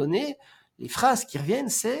moment donné, les phrases qui reviennent,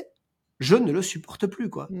 c'est « je ne le supporte plus »,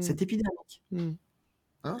 quoi. C'est épidémique.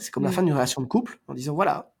 Hein, c'est comme la fin d'une relation de couple, en disant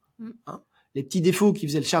voilà, hein, les petits défauts qui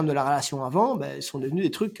faisaient le charme de la relation avant, sont devenus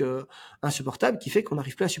des trucs insupportables qui fait qu'on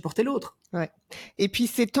n'arrive plus à supporter l'autre. Ouais. Et puis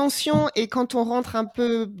ces tensions, et quand on rentre un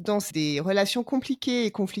peu dans des relations compliquées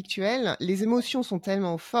et conflictuelles, les émotions sont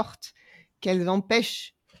tellement fortes qu'elles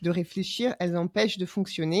empêchent de réfléchir, elles empêchent de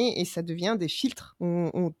fonctionner, et ça devient des filtres.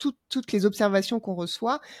 Toutes les observations qu'on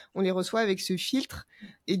reçoit, on les reçoit avec ce filtre,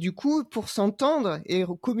 et du coup, pour s'entendre et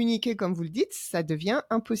communiquer comme vous le dites, ça devient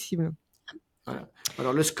impossible. Voilà.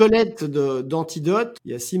 Alors, le squelette d'Antidote,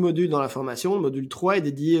 il y a 6 modules dans la formation. Le module 3 est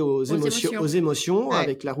dédié aux émotions Ouais.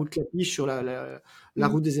 avec la roue de Clapiche sur la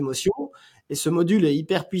roue des émotions. Et ce module est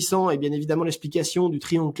hyper puissant, et bien évidemment l'explication du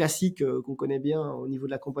triangle classique qu'on connaît bien au niveau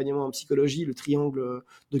de l'accompagnement en psychologie, le triangle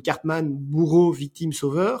de Cartman, bourreau, victime,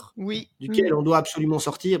 sauveur, duquel on doit absolument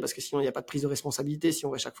sortir, parce que sinon il n'y a pas de prise de responsabilité si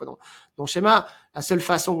on va chaque fois dans le schéma. La seule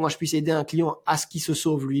façon que moi je puisse aider un client à ce qu'il se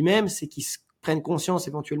sauve lui-même, c'est qu'il prenne conscience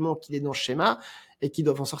éventuellement qu'il est dans ce schéma et qu'il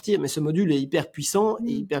doit en sortir. Mais ce module est hyper puissant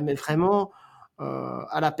et il permet vraiment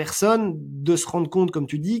à la personne de se rendre compte, comme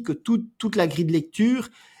tu dis, que toute la grille de lecture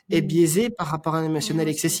est biaisée par rapport à un émotionnel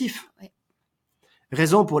excessif. Ouais.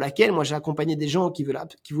 Raison pour laquelle moi j'ai accompagné des gens qui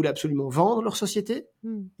voulaient absolument vendre leur société.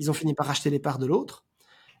 Ils ont fini par racheter les parts de l'autre.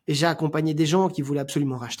 Et j'ai accompagné des gens qui voulaient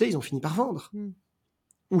absolument racheter, ils ont fini par vendre.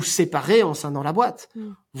 Ou séparer en scindant la boîte.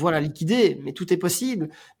 Voilà, liquider, mais tout est possible.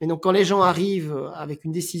 Mais donc, quand les gens arrivent avec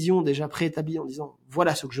une décision déjà préétablie en disant «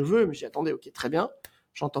 voilà ce que je veux », mais j'ai attendez, ok, très bien,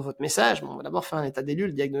 j'entends votre message, mais on va d'abord faire un état des lieux,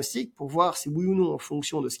 le diagnostic, pour voir si oui ou non, en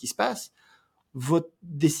fonction de ce qui se passe, votre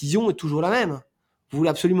décision est toujours la même. Vous voulez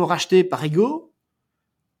absolument racheter par ego.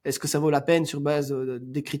 Est-ce que ça vaut la peine sur base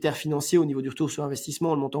des critères financiers au niveau du retour sur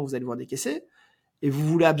investissement, le montant que vous allez devoir décaisser? Et vous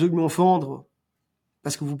voulez absolument vendre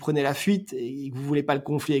parce que vous prenez la fuite et que vous voulez pas le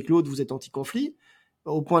conflit avec l'autre, vous êtes anti-conflit,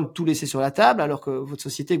 au point de tout laisser sur la table, alors que votre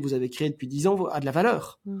société que vous avez créée depuis 10 ans a de la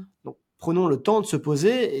valeur. Donc, prenons le temps de se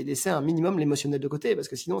poser et laisser un minimum l'émotionnel de côté, parce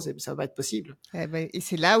que sinon, ça va être possible. Et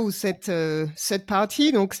c'est là où cette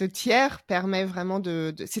partie, donc ce tiers, permet vraiment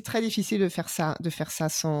c'est très difficile de faire ça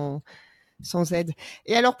sans aide.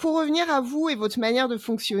 Et alors, pour revenir à vous et votre manière de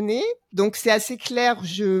fonctionner, donc c'est assez clair,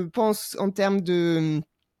 je pense, en termes de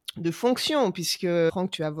fonction, puisque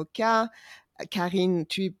Franck, tu es avocat, Karine,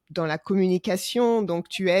 tu es dans la communication, donc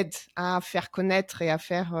tu aides à faire connaître et à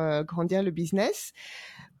faire grandir le business.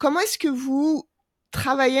 Comment est-ce que vous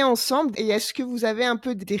travaillez ensemble et est-ce que vous avez un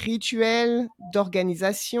peu des rituels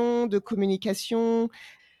d'organisation, de communication ?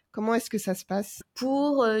 Comment est-ce que ça se passe ?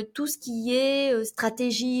 Pour tout ce qui est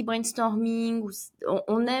stratégie, brainstorming,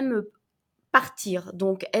 on aime partir,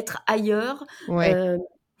 donc être ailleurs. Ouais.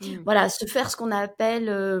 Voilà, se faire ce qu'on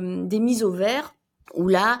appelle des mises au vert, où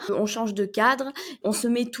là, on change de cadre, on se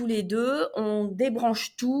met tous les deux, on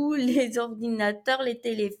débranche tout, les ordinateurs, les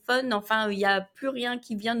téléphones, enfin, il n'y a plus rien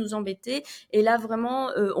qui vient nous embêter. Et là, vraiment,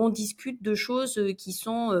 on discute de choses qui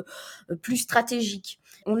sont plus stratégiques.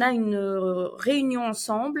 On a une réunion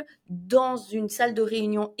ensemble dans une salle de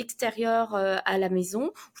réunion extérieure à la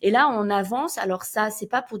maison. Et là, on avance. Alors ça, c'est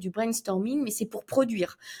pas pour du brainstorming, mais c'est pour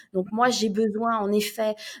produire. Donc moi, j'ai besoin en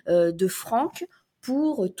effet de Franck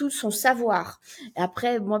pour tout son savoir. Et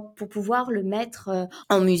après, moi, pour pouvoir le mettre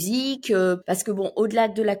en musique, parce que bon, au-delà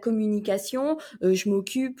de la communication, je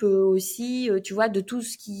m'occupe aussi, tu vois, de tout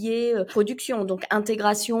ce qui est production, donc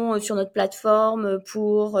intégration sur notre plateforme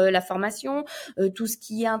pour la formation, tout ce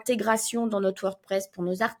qui est intégration dans notre WordPress pour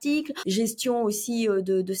nos articles, gestion aussi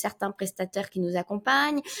de certains prestataires qui nous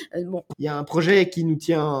accompagnent. Bon. Il y a un projet qui nous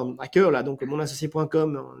tient à cœur, là, donc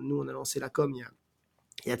monassocié.com, nous, on a lancé la com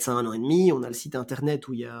il y a de ça 1 an et demi. On a le site internet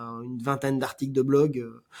où il y a une 20aine d'articles de blog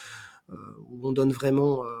où on donne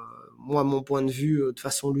vraiment, moi, mon point de vue de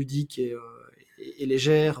façon ludique et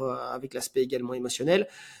légère, avec l'aspect également émotionnel.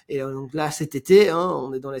 Et donc là, cet été,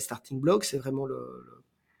 on est dans les starting blocks, c'est vraiment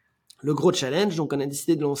le gros challenge. Donc on a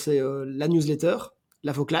décidé de lancer la newsletter,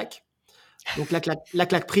 la Faux-Claque. Donc la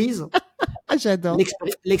claque prise, J'adore.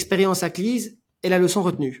 l'expérience acquise et la leçon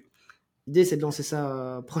retenue. L'idée, c'est de lancer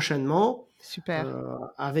ça prochainement. Super.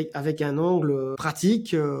 Avec un angle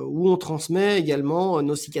pratique où on transmet également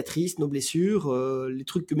nos cicatrices, nos blessures, les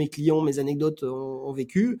trucs que mes clients, mes anecdotes ont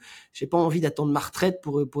vécu. J'ai pas envie d'attendre ma retraite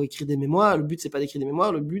pour écrire des mémoires. Le but, c'est pas d'écrire des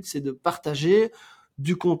mémoires. Le but, c'est de partager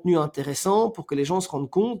du contenu intéressant pour que les gens se rendent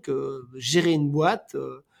compte que gérer une boîte,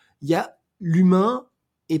 il y a l'humain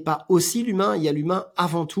et pas aussi l'humain. Il y a l'humain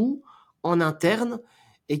avant tout, en interne,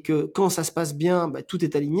 et que quand ça se passe bien, tout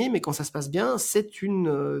est aligné, mais quand ça se passe bien, c'est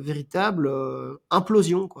une véritable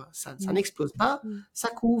implosion, quoi. Ça n'explose pas, ça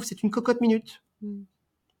couvre, c'est une cocotte minute.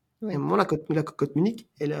 Ouais. Et à un moment, la cocotte minute,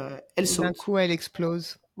 elle saute. D'un coup, elle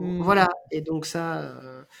explose. Voilà, et donc ça,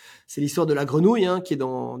 c'est l'histoire de la grenouille qui est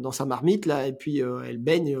dans sa marmite là, et puis elle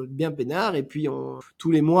baigne bien peinard, et puis tous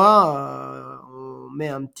les mois on met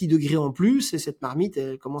un petit degré en plus, et cette marmite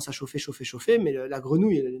elle commence à chauffer, mais la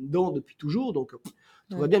grenouille elle est dedans depuis toujours, donc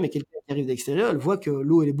tout va bien, mais quelqu'un qui arrive d'extérieur, elle voit que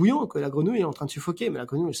l'eau elle est bouillante, que la grenouille elle est en train de suffoquer, mais la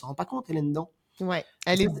grenouille elle s'en rend pas compte, elle est dedans. Ouais,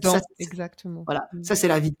 elle est dedans, exactement. Voilà, ça c'est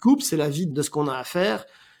la vie de couple, c'est la vie de ce qu'on a à faire,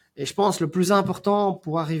 et je pense le plus important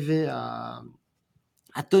pour arriver à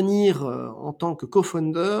tenir en tant que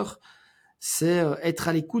co-founder, c'est être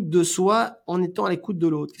à l'écoute de soi en étant à l'écoute de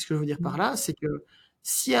l'autre. Qu'est-ce que je veux dire par là? C'est que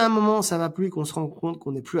si à un moment ça va plus, qu'on se rend compte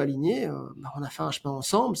qu'on n'est plus aligné, on a fait un chemin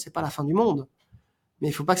ensemble, c'est pas la fin du monde. Mais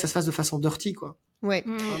il faut pas que ça se fasse de façon dirty, quoi. Ouais.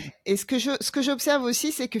 Et ce que j'observe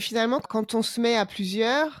aussi, c'est que finalement, quand on se met à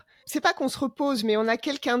plusieurs, c'est pas qu'on se repose, mais on a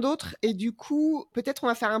quelqu'un d'autre et du coup, peut-être on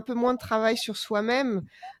va faire un peu moins de travail sur soi-même.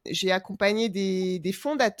 J'ai accompagné des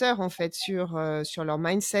fondateurs en fait sur leur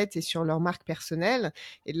mindset et sur leur marque personnelle.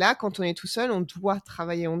 Et là, quand on est tout seul, on doit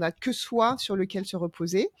travailler. On n'a que soi sur lequel se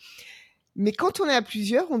reposer. Mais quand on est à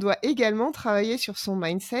plusieurs, on doit également travailler sur son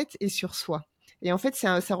mindset et sur soi. Et en fait,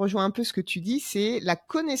 ça rejoint un peu ce que tu dis, c'est la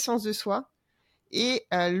connaissance de soi et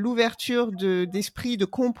l'ouverture d'esprit, de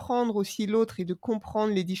comprendre aussi l'autre et de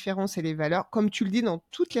comprendre les différences et les valeurs. Comme tu le dis, dans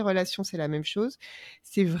toutes les relations, c'est la même chose.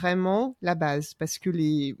 C'est vraiment la base parce que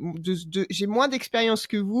j'ai moins d'expérience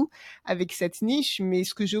que vous avec cette niche, mais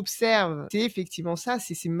ce que j'observe, c'est effectivement ça,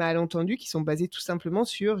 c'est ces malentendus qui sont basés tout simplement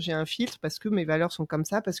sur j'ai un filtre parce que mes valeurs sont comme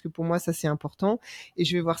ça, parce que pour moi ça c'est important et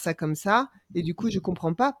je vais voir ça comme ça et du coup je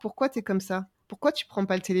comprends pas pourquoi t'es comme ça. Pourquoi tu prends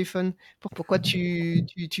pas le téléphone? Pourquoi tu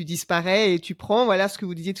disparais et tu prends, voilà ce que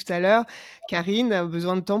vous disiez tout à l'heure, Karine a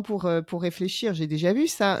besoin de temps pour réfléchir. J'ai déjà vu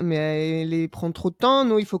ça, mais elle prend trop de temps.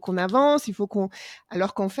 Nous, il faut qu'on avance,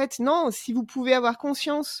 alors qu'en fait, non, si vous pouvez avoir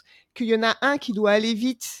conscience qu'il y en a un qui doit aller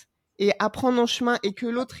vite et apprendre en chemin et que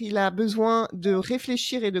l'autre, il a besoin de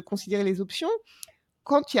réfléchir et de considérer les options,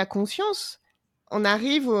 quand il y a conscience, on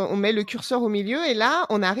met le curseur au milieu et là,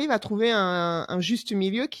 on arrive à trouver un juste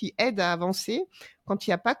milieu qui aide à avancer. Quand il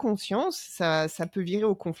n'y a pas conscience, ça peut virer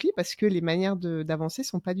au conflit parce que les manières d'avancer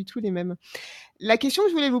sont pas du tout les mêmes. La question que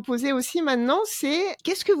je voulais vous poser aussi maintenant, c'est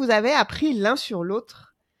qu'est-ce que vous avez appris l'un sur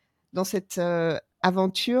l'autre dans cette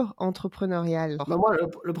aventure entrepreneuriale? Moi,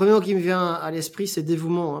 le premier mot qui me vient à l'esprit, c'est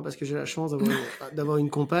dévouement, parce que j'ai la chance d'avoir une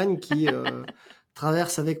compagne qui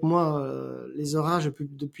traverse avec moi les orages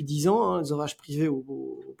depuis 10 ans, les orages privés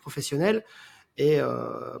ou professionnels. Et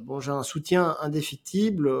j'ai un soutien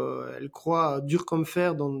indéfectible. Elle croit dur comme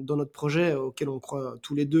fer dans notre projet auquel on croit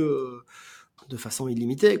tous les deux de façon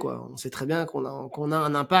illimitée, quoi. On sait très bien qu'on a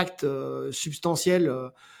un impact substantiel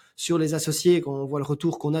sur les associés quand on voit le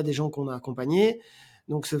retour qu'on a des gens qu'on a accompagnés.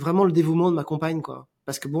 Donc c'est vraiment le dévouement de ma compagne, quoi.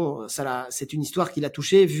 Parce que c'est une histoire qui l'a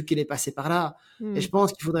touchée vu qu'elle est passée par là. Et je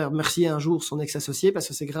pense qu'il faudrait remercier un jour son ex-associé parce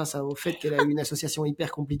que c'est grâce au fait qu'elle a eu une association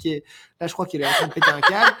hyper compliquée. Là, je crois qu'elle est en train de péter un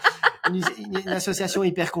câble. Une association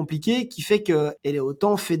hyper compliquée qui fait qu'elle est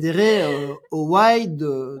autant fédérée au wide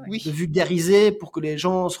de vulgariser pour que les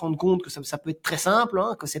gens se rendent compte que ça peut être très simple,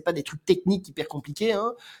 que c'est pas des trucs techniques hyper compliqués,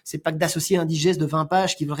 c'est pas que d'associer un digeste de 20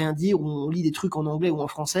 pages qui veut rien dire où on lit des trucs en anglais ou en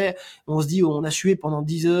français, on se dit on a sué pendant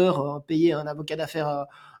 10 heures, payé un avocat d'affaires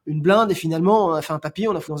une blinde et finalement on a fait un papier,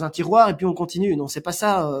 on l'a fait dans un tiroir et puis on continue. Non, c'est pas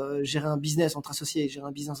ça, gérer un business entre associés, gérer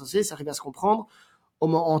un business associé, ça arrive à se comprendre,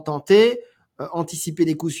 en tenter, anticiper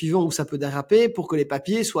les coups suivants où ça peut déraper pour que les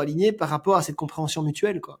papiers soient alignés par rapport à cette compréhension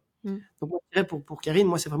mutuelle, quoi. Donc moi, je dirais pour Karine,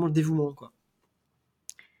 moi c'est vraiment le dévouement, quoi.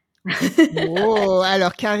 Oh,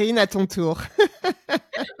 alors Karine, à ton tour.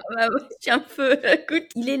 C'est un peu, écoute,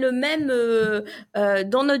 il est le même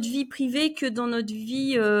dans notre vie privée que dans notre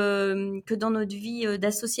vie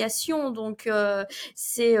d'association. Donc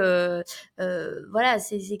c'est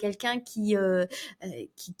quelqu'un qui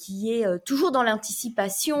est toujours dans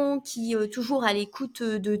l'anticipation, qui est toujours à l'écoute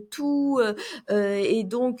de tout et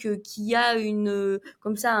donc qui a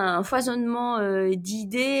comme ça un foisonnement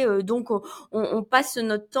d'idées. Donc on passe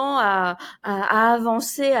notre temps à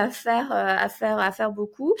avancer, à faire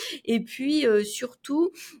beaucoup. Et puis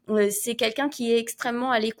surtout, c'est quelqu'un qui est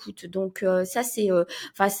extrêmement à l'écoute. Donc ça c'est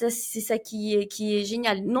ça qui est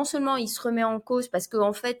génial. Non seulement il se remet en cause parce que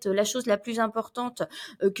en fait la chose la plus importante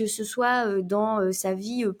que ce soit dans sa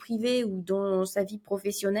vie privée ou dans sa vie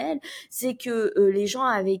professionnelle, c'est que les gens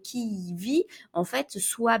avec qui il vit en fait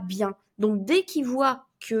soient bien. Donc, dès qu'il voit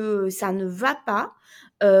que ça ne va pas,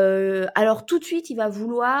 alors tout de suite, il va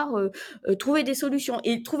vouloir trouver des solutions.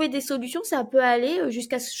 Et trouver des solutions, ça peut aller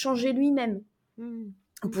jusqu'à se changer lui-même.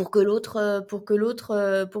 Pour que l'autre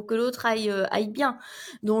aille bien.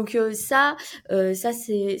 Donc ça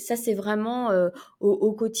c'est vraiment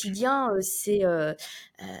au quotidien,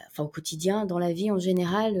 enfin au quotidien dans la vie en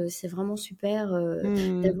général, c'est vraiment super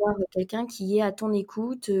d'avoir quelqu'un qui est à ton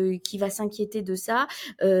écoute, qui va s'inquiéter de ça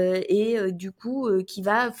et du coup qui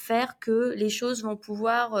va faire que les choses vont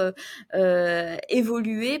pouvoir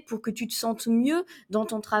évoluer pour que tu te sentes mieux dans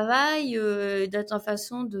ton travail, dans ta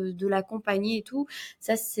façon de l'accompagner et tout.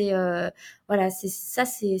 Ça c'est voilà,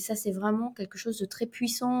 c'est vraiment quelque chose de très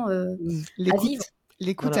puissant à vivre.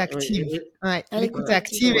 L'écoute Voilà, active. oui. Ouais, l'écoute L'écoute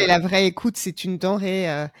active. active et la vraie écoute, c'est une denrée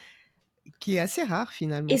qui est assez rare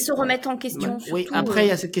finalement. Et se remettre en question surtout. Oui, après il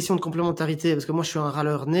y a cette question de complémentarité parce que moi je suis un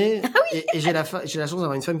râleur né et j'ai la chance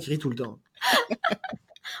d'avoir une femme qui rit tout le temps.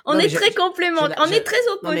 On est très complémentaires, on est très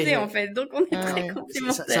Non, mais opposés en fait, donc on est très ça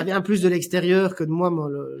complémentaires. vient plus de l'extérieur que de moi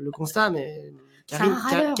le constat, mais C'est un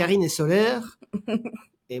râleur. Karine est solaire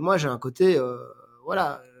et moi j'ai un côté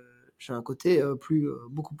voilà, j'ai un côté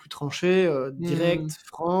beaucoup plus tranché, direct,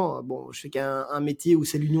 franc. Bon, je fais qu'un métier où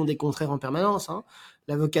c'est l'union des contraires en permanence, hein.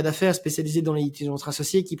 L'avocat d'affaires spécialisé dans les litiges entre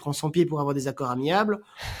associés qui prend 100 pieds pour avoir des accords amiables.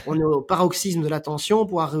 On est au paroxysme de la tension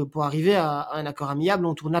pour arriver à un accord amiable,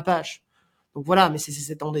 on tourne la page. Donc voilà, mais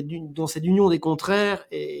c'est dans cette union des contraires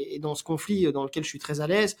et dans ce conflit dans lequel je suis très à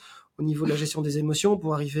l'aise au niveau de la gestion des émotions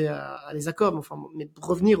pour arriver à des accords. Enfin, mais pour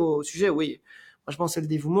revenir au sujet, oui, moi je pense que c'est le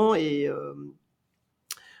dévouement et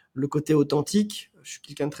le côté authentique. Je suis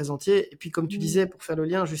quelqu'un de très entier. Et puis comme tu disais, pour faire le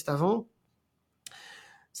lien juste avant,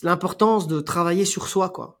 c'est l'importance de travailler sur soi,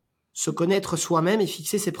 quoi. Se connaître soi-même et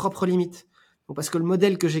fixer ses propres limites. Donc, parce que le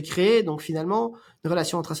modèle que j'ai créé, donc finalement, une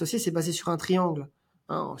relation entre associés, c'est basé sur un triangle.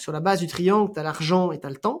 Hein, sur la base du triangle, tu as l'argent et tu as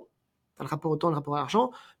le temps. Tu as le rapport au temps, le rapport à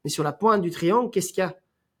l'argent. Mais sur la pointe du triangle, qu'est-ce qu'il y a ?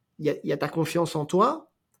 Il y a ta confiance en toi,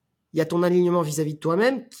 il y a ton alignement vis-à-vis de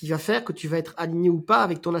toi-même qui va faire que tu vas être aligné ou pas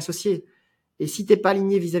avec ton associé. Et si tu n'es pas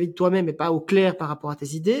aligné vis-à-vis de toi-même et pas au clair par rapport à tes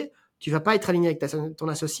idées, tu vas pas être aligné avec ton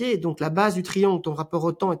associé. Et donc, la base du triangle, ton rapport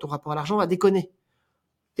au temps et ton rapport à l'argent va déconner.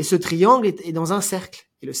 Et ce triangle est dans un cercle.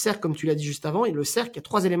 Et le cercle, comme tu l'as dit juste avant, il y a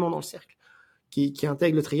 3 éléments dans le cercle qui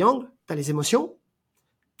intègrent le triangle. Tu as les émotions,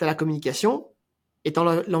 tu as la communication et tu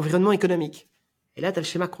as l'environnement économique. Et là, tu as le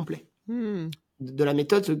schéma complet de la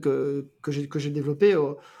méthode que j'ai développée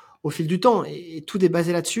au fil du temps. Et tout est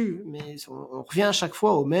basé là-dessus. Mais on revient à chaque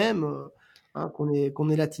fois au même... qu'on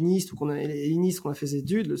est latiniste ou qu'on est helléniste, qu'on a fait des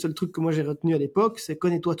études, le seul truc que moi j'ai retenu à l'époque, c'est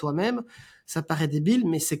connais-toi toi-même. Ça paraît débile,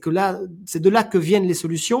 mais c'est de là que viennent les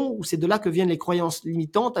solutions ou c'est de là que viennent les croyances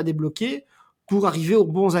limitantes à débloquer pour arriver aux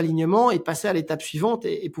bons alignements et passer à l'étape suivante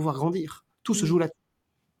et pouvoir grandir. Tout se joue là-dessus.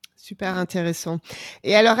 Super intéressant.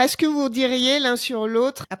 Et alors, est-ce que vous diriez l'un sur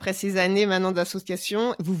l'autre, après ces années maintenant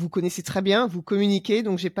d'association, vous vous connaissez très bien, vous communiquez,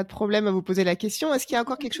 donc j'ai pas de problème à vous poser la question. Est-ce qu'il y a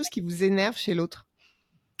encore quelque chose qui vous énerve chez l'autre?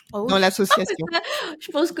 Dans l'association.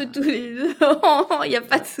 Je pense que tous les deux, il n'y a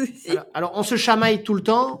pas de souci. Alors, on se chamaille tout le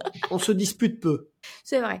temps, on se dispute peu.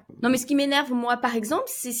 C'est vrai. Non, mais ce qui m'énerve, moi, par exemple,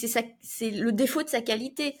 c'est le défaut de sa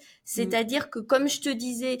qualité. C'est-à-dire que, comme je te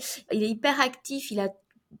disais, il est hyper actif, il a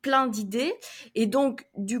plein d'idées et donc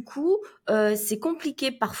du coup c'est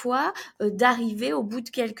compliqué parfois d'arriver au bout de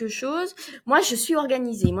quelque chose. Moi je suis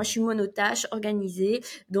organisée, moi je suis monotâche, organisée,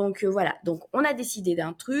 donc voilà, donc on a décidé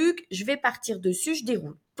d'un truc, je vais partir dessus, je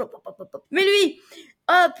déroule. Mais lui,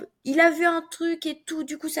 hop, il a vu un truc et tout,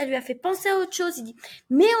 du coup ça lui a fait penser à autre chose. Il dit,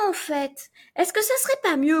 mais en fait, est-ce que ça serait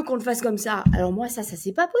pas mieux qu'on le fasse comme ça? Alors moi ça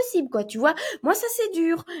c'est pas possible, quoi, tu vois. Moi ça c'est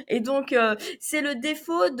dur. Et donc c'est le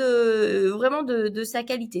défaut de sa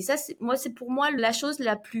qualité. Ça c'est pour moi la chose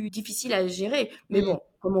la plus difficile à gérer. Mais bon,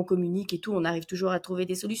 comme on communique et tout, on arrive toujours à trouver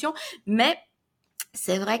des solutions. Mais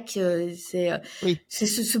c'est vrai que c'est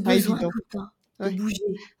ce besoin tout le temps. De bouger.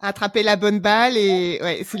 Attraper la bonne balle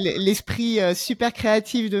et c'est l'esprit super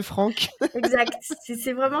créatif de Franck. Exact,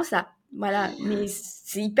 c'est vraiment ça. Voilà, mais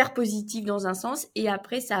c'est hyper positif dans un sens et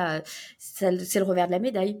après ça c'est le revers de la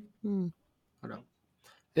médaille. Voilà.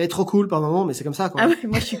 Elle est trop cool par moment, mais c'est comme ça, quoi. Ah ouais,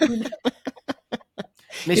 moi je suis cool.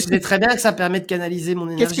 Mais je sais très bien que ça permet de canaliser mon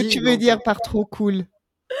énergie. Qu'est-ce que tu veux dire par trop cool?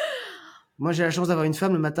 Moi j'ai la chance d'avoir une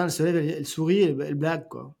femme, le matin elle se lève, elle sourit, elle blague,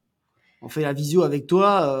 quoi. On fait la visio avec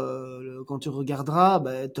toi, quand tu regarderas,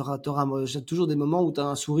 t'auras toujours des moments où t'as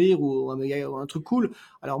un sourire ou un truc cool.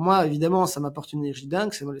 Alors moi, évidemment, ça m'apporte une énergie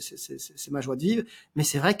dingue, c'est ma joie de vivre. Mais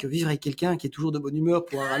c'est vrai que vivre avec quelqu'un qui est toujours de bonne humeur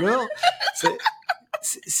pour un râleur,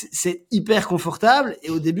 c'est hyper confortable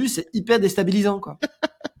et au début, c'est hyper déstabilisant, quoi.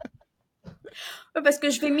 Ouais, parce que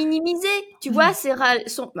je vais minimiser, tu vois, tu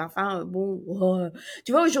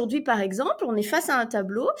vois, aujourd'hui, par exemple, on est face à un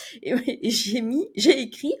tableau et j'ai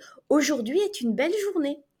écrit: «Aujourd'hui est une belle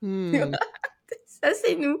journée». Hmm. Ça,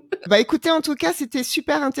 c'est nous. Bah écoutez, en tout cas, c'était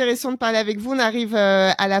super intéressant de parler avec vous. On arrive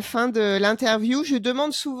à la fin de l'interview. Je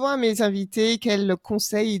demande souvent à mes invités quels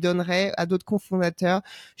conseils ils donneraient à d'autres cofondateurs.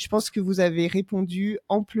 Je pense que vous avez répondu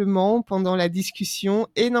amplement pendant la discussion,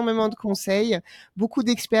 énormément de conseils, beaucoup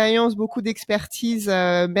d'expérience, beaucoup d'expertise.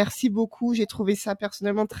 Merci beaucoup. J'ai trouvé ça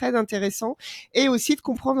personnellement très intéressant et aussi de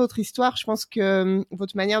comprendre votre histoire. Je pense que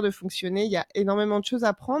votre manière de fonctionner, il y a énormément de choses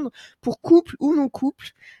à prendre pour couple ou non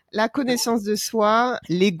couple. La connaissance de soi,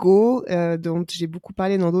 l'ego, dont j'ai beaucoup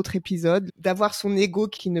parlé dans d'autres épisodes, d'avoir son ego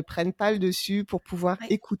qui ne prenne pas le dessus pour pouvoir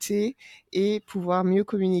écouter et pouvoir mieux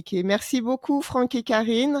communiquer. Merci beaucoup Franck et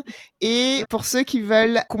Karine. Et pour ceux qui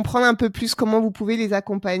veulent comprendre un peu plus comment vous pouvez les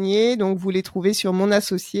accompagner, donc vous les trouvez sur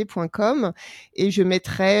monassocié.com et je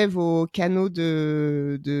mettrai vos canaux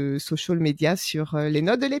de social media sur les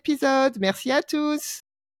notes de l'épisode. Merci à tous.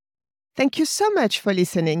 Thank you so much for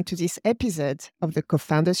listening to this episode of the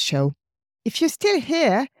Co-Founders Show. If you're still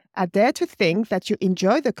here, I dare to think that you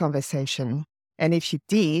enjoyed the conversation. And if you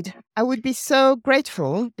did, I would be so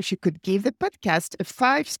grateful if you could give the podcast a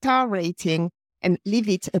 5-star rating and leave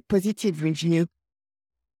it a positive review.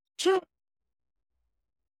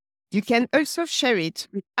 You can also share it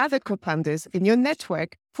with other co-founders in your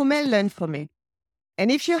network who may learn from it.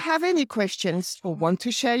 And if you have any questions or want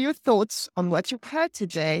to share your thoughts on what you've heard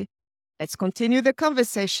today, let's continue the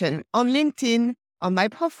conversation on LinkedIn, on my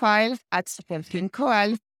profile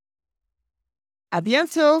 @Coal. À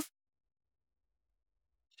bientôt!